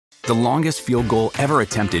The longest field goal ever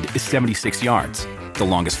attempted is 76 yards. The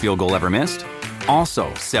longest field goal ever missed?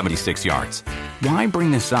 Also 76 yards. Why bring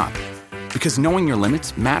this up? Because knowing your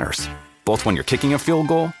limits matters, both when you're kicking a field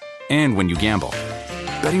goal and when you gamble.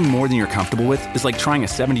 Betting more than you're comfortable with is like trying a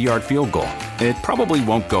 70-yard field goal. It probably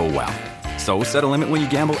won't go well. So set a limit when you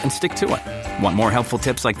gamble and stick to it. Want more helpful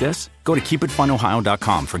tips like this? Go to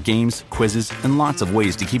keepitfunohio.com for games, quizzes, and lots of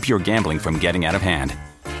ways to keep your gambling from getting out of hand.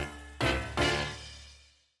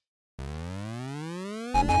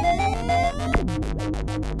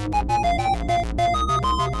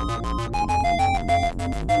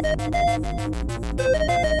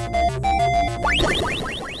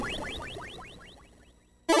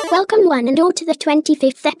 Welcome one and all to the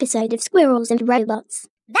 25th episode of Squirrels and Robots.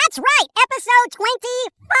 That's right, episode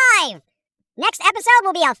 25! Next episode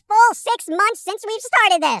will be a full 6 months since we've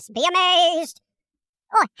started this. Be amazed.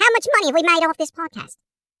 Oh, how much money have we made off this podcast?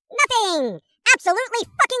 Nothing! Absolutely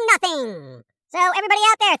fucking nothing! So everybody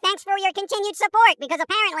out there, thanks for your continued support, because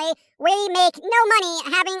apparently we make no money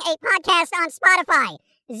having a podcast on Spotify.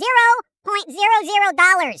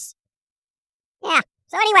 $0.00. Yeah,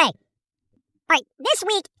 so anyway. Alright, this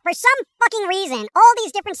week, for some fucking reason, all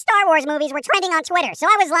these different Star Wars movies were trending on Twitter. So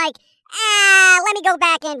I was like, let me go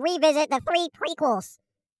back and revisit the 3 prequels.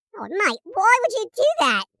 Oh, Mike, why would you do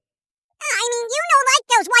that? I mean, you don't like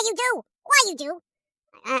those. Why you do? Why you do?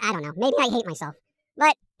 I don't know. Maybe I hate myself.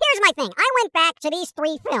 But here's my thing. I went back to these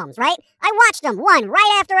 3 films, right? I watched them one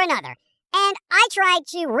right after another. And I tried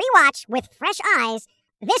to rewatch with fresh eyes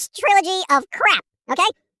this trilogy of crap, okay?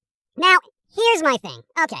 Now, here's my thing.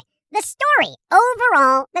 Okay. The story,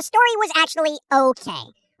 overall, the story was actually okay,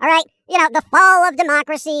 all right? You know, the fall of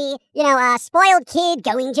democracy, you know, a spoiled kid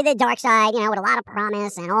going to the dark side, you know, with a lot of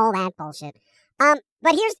promise and all that bullshit. But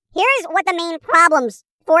here's what the main problems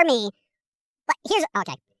for me, here's how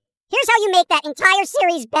you make that entire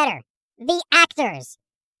series better. The actors.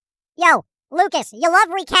 Yo, Lucas, you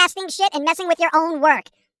love recasting shit and messing with your own work.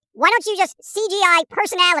 Why don't you just CGI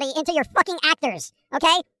personality into your fucking actors,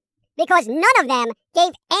 okay? Because none of them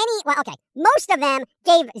gave most of them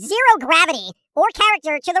gave zero gravity or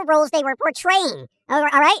character to the roles they were portraying. All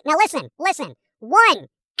right? Now listen. 1,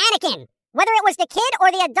 Anakin. Whether it was the kid or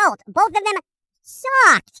the adult, both of them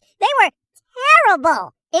sucked. They were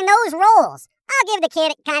terrible in those roles. I'll give the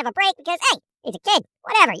kid kind of a break because, hey, he's a kid.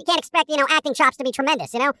 Whatever. You can't expect, acting chops to be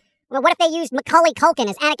tremendous, Well, what if they used Macaulay Culkin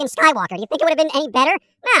as Anakin Skywalker? Do you think it would have been any better?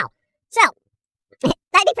 No. So,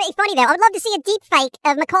 that'd be pretty funny, though. I would love to see a deep fake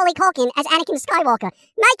of Macaulay Culkin as Anakin Skywalker.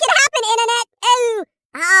 Make it happen, Internet!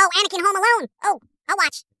 Oh, Anakin Home Alone. Oh, I'll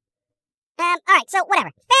watch. Alright, so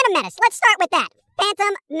whatever. Phantom Menace. Let's start with that.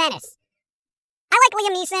 Phantom Menace. I like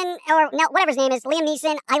Liam Neeson, or no, whatever his name is, Liam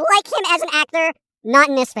Neeson. I like him as an actor, not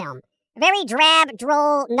in this film. Very drab,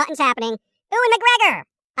 droll, nothing's happening. Ewan McGregor.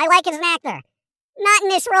 I like as an actor. Not in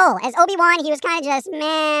this role. As Obi-Wan, he was kind of just,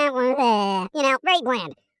 very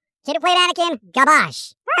bland. Kid who played Anakin,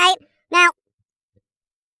 gabosh. Right? Now,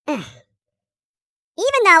 even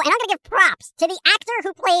though, and I'm going to give props to the actor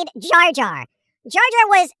who played Jar Jar. Jar Jar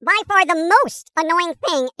was by far the most annoying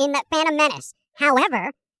thing in the Phantom Menace.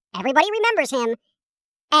 However, everybody remembers him,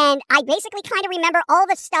 and I basically kind of remember all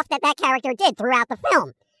the stuff that character did throughout the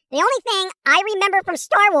film. The only thing I remember from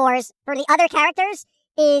Star Wars for the other characters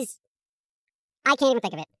is, I can't even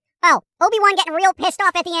think of it. Oh, Obi-Wan getting real pissed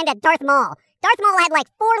off at the end at Darth Maul. Darth Maul had like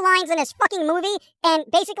 4 lines in his fucking movie and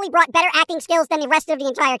basically brought better acting skills than the rest of the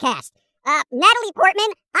entire cast. Natalie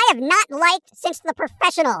Portman, I have not liked since The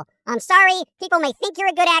Professional. I'm sorry, people may think you're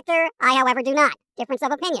a good actor. I, however, do not. Difference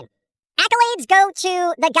of opinion. Accolades go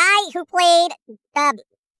to the guy who played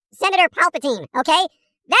Senator Palpatine, okay?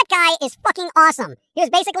 That guy is fucking awesome. He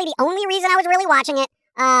was basically the only reason I was really watching it.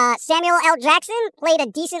 Samuel L. Jackson played a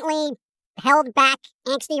decently held back,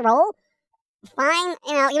 angsty role. Fine,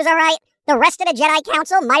 he was alright. The rest of the Jedi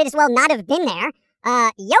Council might as well not have been there.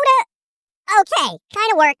 Yoda, okay,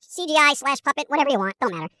 kind of worked. CGI/puppet, whatever you want,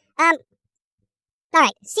 don't matter.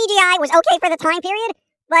 Alright, CGI was okay for the time period,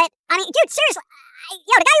 but, I mean, dude, seriously,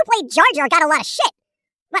 the guy who played Jar Jar got a lot of shit.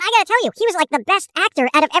 But I gotta tell you, he was like the best actor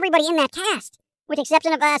out of everybody in that cast, with the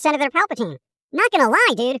exception of Senator Palpatine. Not gonna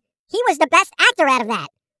lie, dude, he was the best actor out of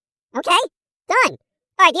that. Okay? Done.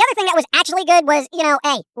 Alright, the other thing that was actually good was,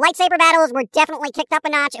 lightsaber battles were definitely kicked up a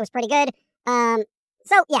notch. It was pretty good. So,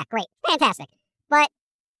 yeah, great. Fantastic. But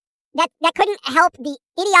that couldn't help the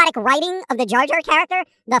idiotic writing of the Jar Jar character,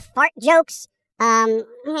 the fart jokes. The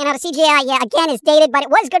CGI, yeah, again, is dated, but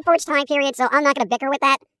it was good for its time period, so I'm not going to bicker with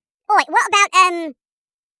that. Oh, wait, what about,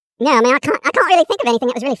 no, man, I can't really think of anything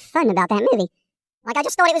that was really fun about that movie. Like, I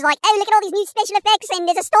just thought it was like, oh, look at all these new special effects, and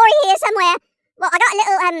there's a story here somewhere. Well, I got a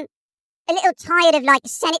little, a little tired of, like,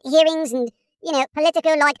 Senate hearings and, you know,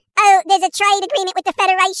 political, like, oh, there's a trade agreement with the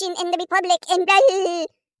Federation and the Republic and blah, blah, blah.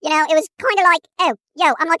 You know, it was kind of like, oh,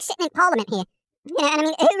 yo, I'm, like, sitting in Parliament here. You know, and I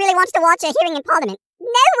mean, who really wants to watch a hearing in Parliament?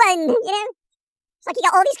 No one, you know? It's like you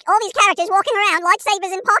got all these characters walking around,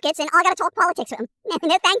 lightsabers in pockets, and I gotta talk politics with them.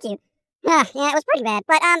 No, thank you. Yeah, it was pretty bad.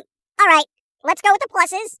 But, alright, let's go with the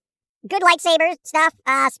pluses. Good lightsaber stuff.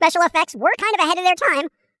 Special effects were kind of ahead of their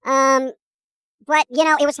time. But, you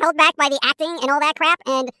know, it was held back by the acting and all that crap,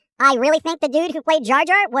 and I really think the dude who played Jar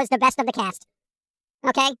Jar was the best of the cast.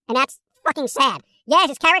 Okay? And that's fucking sad. Yeah,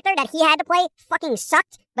 his character that he had to play fucking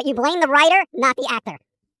sucked, but you blame the writer, not the actor.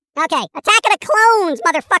 Okay, Attack of the Clones,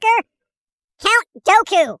 motherfucker! Count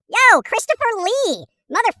Dooku! Yo, Christopher Lee!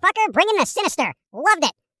 Motherfucker, bringing the sinister. Loved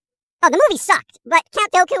it. Oh, the movie sucked, but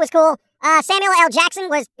Count Dooku was cool. Samuel L. Jackson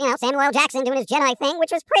was, you know, Samuel L. Jackson doing his Jedi thing,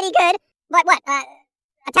 which was pretty good. But what,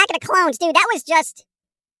 Attack of the Clones, dude, that was just,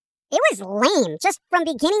 it was lame. Just from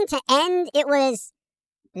beginning to end, it was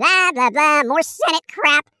blah, blah, blah, more Senate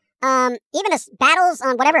crap. Even the battles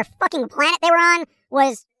on whatever fucking planet they were on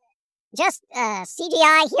was just,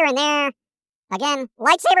 CGI here and there. Again,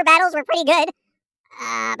 lightsaber battles were pretty good.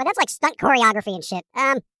 But that's like stunt choreography and shit.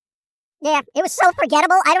 Yeah, it was so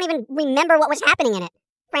forgettable, I don't even remember what was happening in it,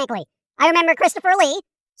 frankly. I remember Christopher Lee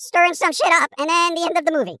stirring some shit up, and then the end of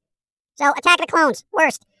the movie. So, Attack of the Clones,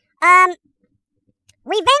 worst.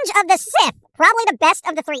 Revenge of the Sith, probably the best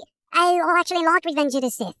of the three. I actually liked Revenge of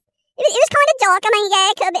the Sith. It was kind of dark. I mean, yeah,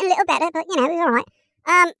 it could have been a little better, but, you know, it was alright.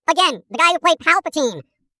 Again, the guy who played Palpatine,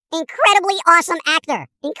 incredibly awesome actor.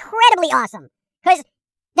 Incredibly awesome. Because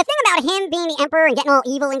the thing about him being the Emperor and getting all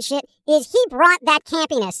evil and shit is he brought that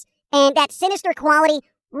campiness and that sinister quality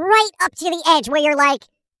right up to the edge where you're like,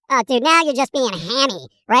 oh, dude, now you're just being hammy,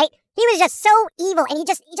 right? He was just so evil, and he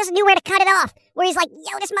just knew where to cut it off. Where he's like,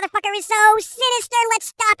 yo, this motherfucker is so sinister, let's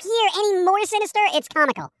stop here. Any more sinister, it's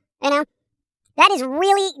comical, you know? That is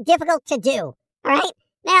really difficult to do, alright?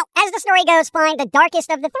 Now, as the story goes, fine, the darkest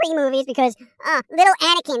of the three movies, because, little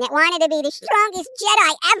Anakin that wanted to be the strongest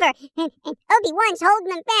Jedi ever, and Obi-Wan's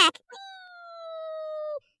holding him back.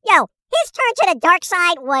 Yo, his turn to the dark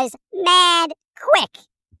side was mad quick.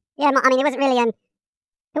 Yeah, I mean, it wasn't really,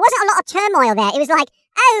 there wasn't a lot of turmoil there. It was like,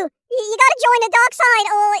 oh, you gotta join the dark side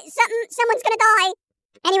or someone's gonna die.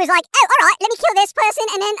 And he was like, oh, alright, let me kill this person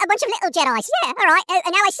and then a bunch of little Jedis. Yeah, alright,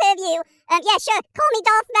 and now I serve you. Yeah, sure, call me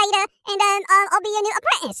Darth Vader and I'll be your new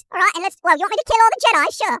apprentice. Alright, and well, you want me to kill all the Jedi?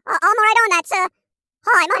 Sure, I'm alright on that, sir.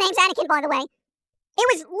 Hi, my name's Anakin, by the way. It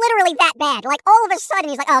was literally that bad. Like, all of a sudden,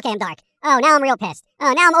 he's like, oh, okay, I'm dark. Oh, now I'm real pissed.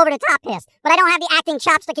 Oh, now I'm over the top pissed. But I don't have the acting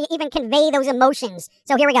chops to even convey those emotions.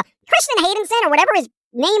 So here we go. Kristen Haydenson, or whatever his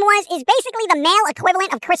name was, is basically the male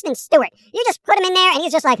equivalent of Kristen Stewart. You just put him in there, and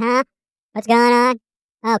he's just like, huh? What's going on?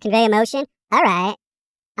 Oh, convey emotion? All right.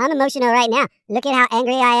 I'm emotional right now. Look at how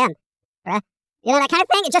angry I am. Bruh. You know, that kind of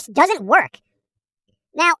thing? It just doesn't work.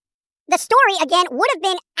 Now, the story, again, would have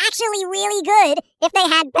been actually really good if they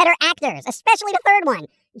had better actors, especially the third one.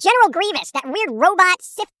 General Grievous, that weird robot,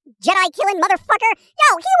 Sith, Jedi-killing motherfucker. Yo,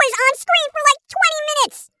 he was on screen for like 20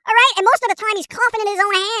 minutes, all right? And most of the time he's coughing in his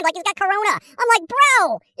own hand like he's got corona. I'm like,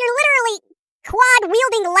 bro, you're literally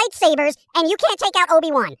quad-wielding lightsabers and you can't take out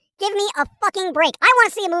Obi-Wan. Give me a fucking break. I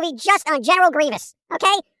want to see a movie just on General Grievous,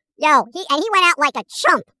 okay? Yo, he went out like a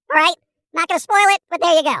chump, all right? Not gonna spoil it, but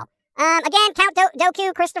there you go. Again, Count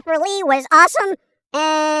Dooku, Christopher Lee was awesome,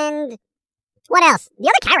 and what else? The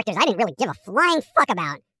other characters I didn't really give a flying fuck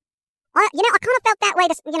about. You know, I kind of felt that way,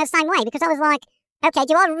 the same way, because I was like, okay,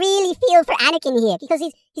 do I really feel for Anakin here? Because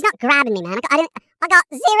he's not grabbing me, man. I got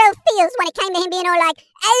zero feels when it came to him being all like,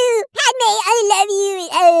 oh, Padme, I love you,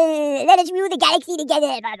 oh, let us rule the galaxy together,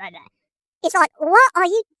 blah, blah, blah. It's like, what are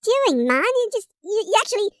you doing, man? You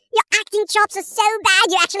actually, your acting chops are so bad,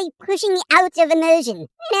 you're actually pushing me out of immersion,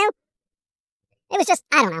 you know? It was just,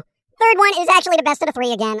 I don't know. Third one is actually the best of the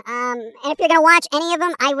three again. And if you're gonna watch any of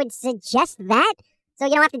them, I would suggest that, so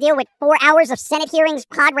you don't have to deal with 4 hours of Senate hearings,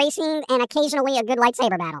 pod racing, and occasionally a good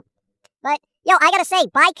lightsaber battle. But, yo, I gotta say,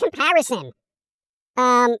 by comparison,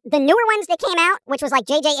 the newer ones that came out, which was like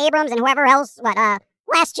J.J. Abrams and whoever else,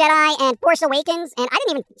 Last Jedi and Force Awakens, and I didn't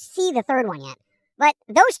even see the third one yet. But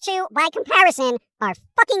those two, by comparison, are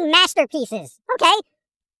fucking masterpieces, okay?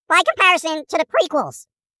 By comparison to the prequels.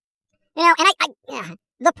 You know, and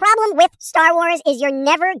the problem with Star Wars is you're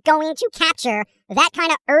never going to capture that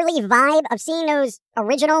kind of early vibe of seeing those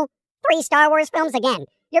original 3 Star Wars films again.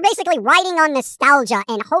 You're basically riding on nostalgia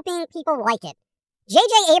and hoping people like it.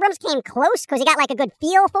 J.J. Abrams came close because he got like a good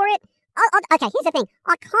feel for it. Okay, here's the thing.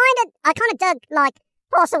 I kind of dug like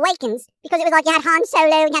Force Awakens because it was like you had Han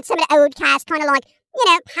Solo and you had some of the old cast kind of like, you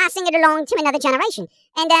know, passing it along to another generation.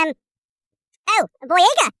 And Oh,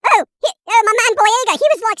 Boyega. Oh, my man Boyega. He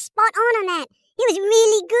was like spot on that. He was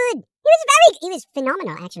really good. He was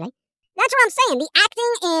phenomenal, actually. That's what I'm saying. The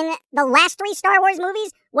acting in the last 3 Star Wars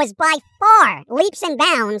movies was by far leaps and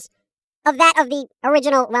bounds of that of the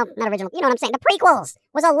original, well, not original, you know what I'm saying, the prequels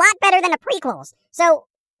was a lot better than the prequels. So,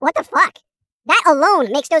 what the fuck? That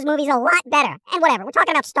alone makes those movies a lot better. And whatever, we're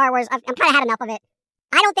talking about Star Wars, I'm kind of had enough of it.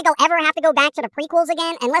 I don't think I'll ever have to go back to the prequels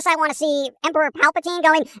again unless I want to see Emperor Palpatine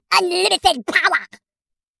going, unlimited power.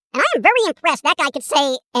 And I am very impressed that guy could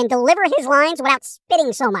say and deliver his lines without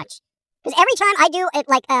spitting so much. Because every time I do it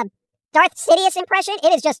like a Darth Sidious impression,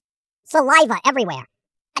 it is just saliva everywhere.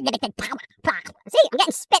 Unlimited power. See, I'm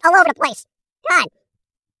getting spit all over the place. God.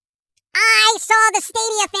 I saw the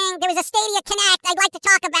Stadia thing. There was a Stadia Connect. I'd like to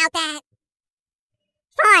talk about that.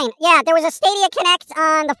 Fine. Yeah, there was a Stadia Connect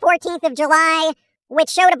on the 14th of July, which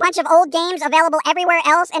showed a bunch of old games available everywhere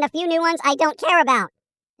else and a few new ones I don't care about.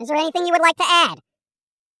 Is there anything you would like to add?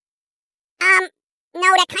 No,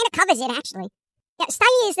 that kind of covers it, actually. Yeah,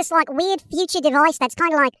 Stadia is this, like, weird future device that's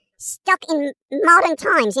kind of, like, stuck in modern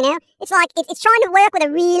times, you know? It's like, it's trying to work with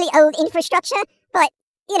a really old infrastructure, but,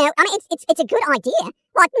 you know, I mean, it's a good idea.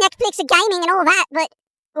 Like Netflix and gaming and all that, but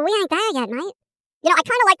we ain't there yet, mate. You know, I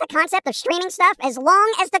kind of like the concept of streaming stuff as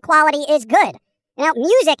long as the quality is good. You know,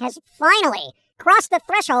 music has finally crossed the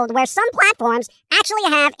threshold where some platforms actually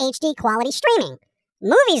have HD quality streaming.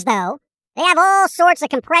 Movies, though, they have all sorts of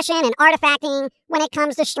compression and artifacting when it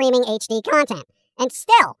comes to streaming HD content. And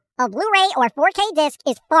still, a Blu-ray or 4K disc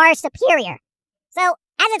is far superior. So,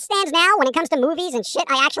 as it stands now, when it comes to movies and shit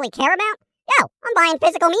I actually care about, I'm buying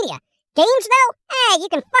physical media. Games, though? Hey, you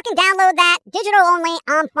can fucking download that. Digital only,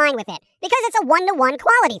 I'm fine with it. Because it's a one-to-one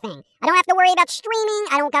quality thing. I don't have to worry about streaming.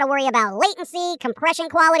 I don't gotta worry about latency, compression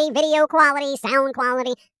quality, video quality, sound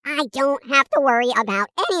quality. I don't have to worry about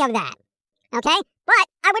any of that. Okay? But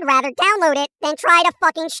I would rather download it than try to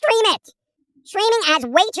fucking stream it. Streaming has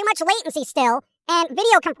way too much latency still, and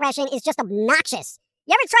video compression is just obnoxious.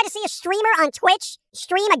 You ever try to see a streamer on Twitch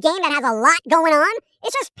stream a game that has a lot going on?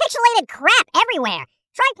 It's just pixelated crap everywhere.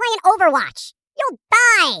 Try playing Overwatch. You'll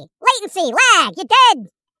die. Latency, lag, you're dead.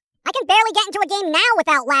 I can barely get into a game now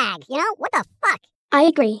without lag, you know? What the fuck? I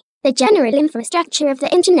agree. The general infrastructure of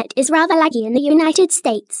the internet is rather laggy in the United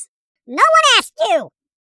States. No one asked you!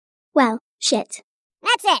 Well, shit.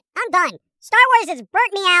 That's it. I'm done. Star Wars has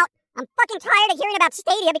burnt me out. I'm fucking tired of hearing about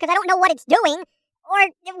Stadia because I don't know what it's doing or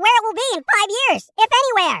where it will be in 5 years, if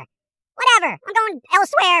anywhere. Whatever. I'm going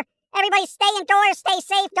elsewhere. Everybody stay indoors, stay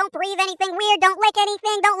safe, don't breathe anything weird, don't lick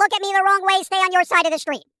anything, don't look at me the wrong way, stay on your side of the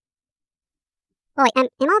street. Boy, am I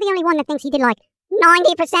the only one that thinks he did like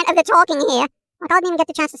 90% of the talking here? Like, I didn't even get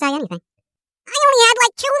the chance to say anything. I only had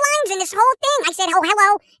like 2 lines in this whole thing. I said, oh, hello,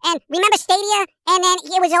 and remember Stadia, and then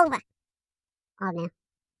it was over. Oh, no.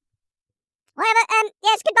 Whatever,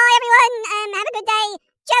 yes, goodbye, everyone, have a good day.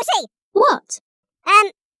 Josie! What?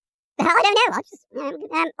 I don't know, I'll just, oh,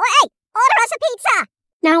 hey, order us a pizza!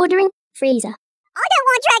 Now ordering freezer. I don't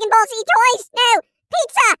want Dragon Ball Z toys! No!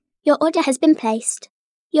 Pizza! Your order has been placed.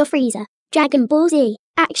 Your freezer, Dragon Ball Z,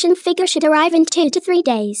 action figure should arrive in 2 to 3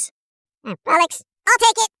 days. Oh, bollocks. I'll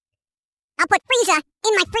take it! I'll put freezer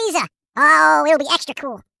in my freezer! Oh, it'll be extra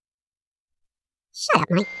cool. Shut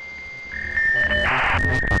up, mate.